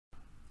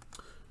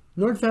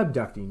Nordfab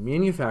Ducting,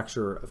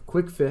 manufacturer of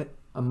Quick Fit,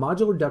 a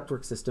modular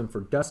ductwork system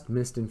for dust,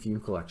 mist, and fume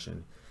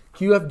collection.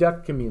 QF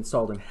duct can be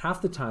installed in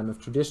half the time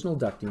of traditional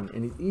ducting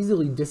and is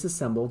easily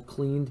disassembled,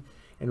 cleaned,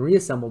 and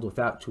reassembled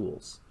without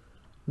tools.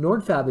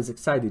 Nordfab is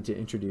excited to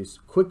introduce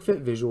Quick Fit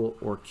Visual,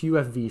 or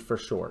QFV for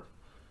short.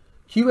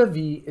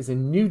 QFV is a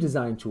new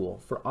design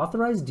tool for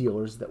authorized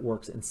dealers that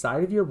works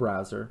inside of your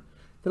browser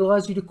that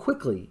allows you to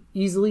quickly,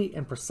 easily,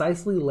 and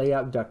precisely lay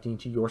out ducting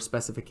to your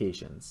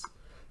specifications.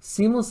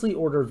 Seamlessly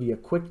order via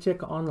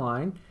QuickTick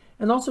online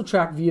and also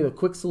track via the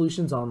Quick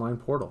Solutions online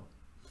portal.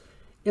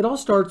 It all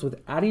starts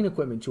with adding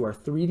equipment to our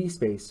 3D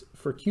space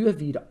for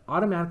QFV to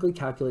automatically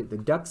calculate the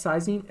duct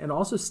sizing and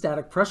also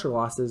static pressure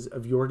losses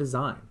of your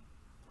design.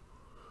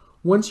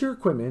 Once your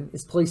equipment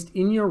is placed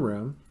in your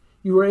room,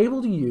 you are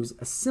able to use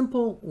a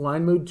simple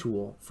line mode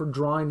tool for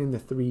drawing in the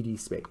 3D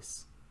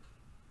space.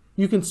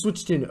 You can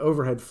switch to an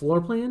overhead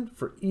floor plan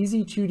for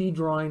easy 2D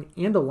drawing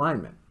and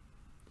alignment.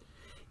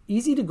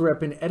 Easy to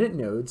grip and edit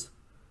nodes,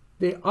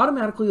 they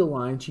automatically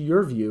align to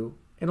your view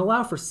and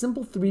allow for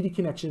simple 3D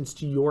connections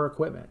to your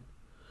equipment.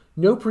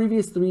 No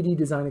previous 3D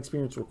design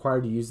experience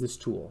required to use this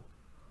tool.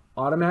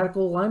 Automatic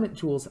alignment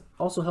tools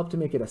also help to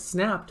make it a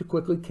snap to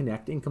quickly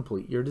connect and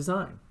complete your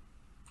design.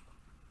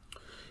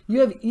 You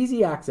have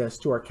easy access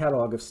to our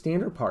catalog of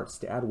standard parts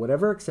to add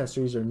whatever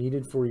accessories are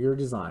needed for your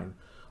design,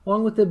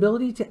 along with the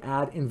ability to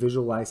add and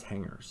visualize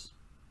hangers.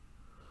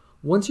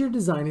 Once your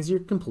design is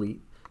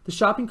complete, the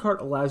shopping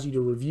cart allows you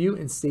to review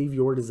and save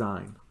your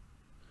design.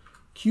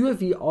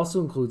 QFV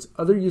also includes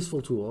other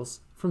useful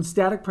tools, from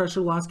static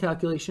pressure loss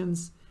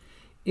calculations,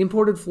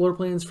 imported floor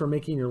plans for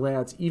making your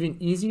layouts even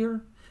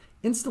easier,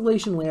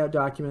 installation layout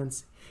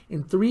documents,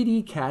 and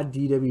 3D CAD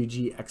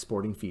DWG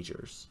exporting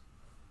features.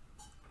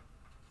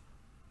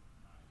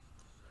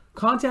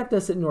 Contact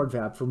us at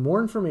Nordfab for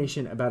more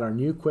information about our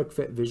new Quick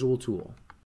Fit Visual tool.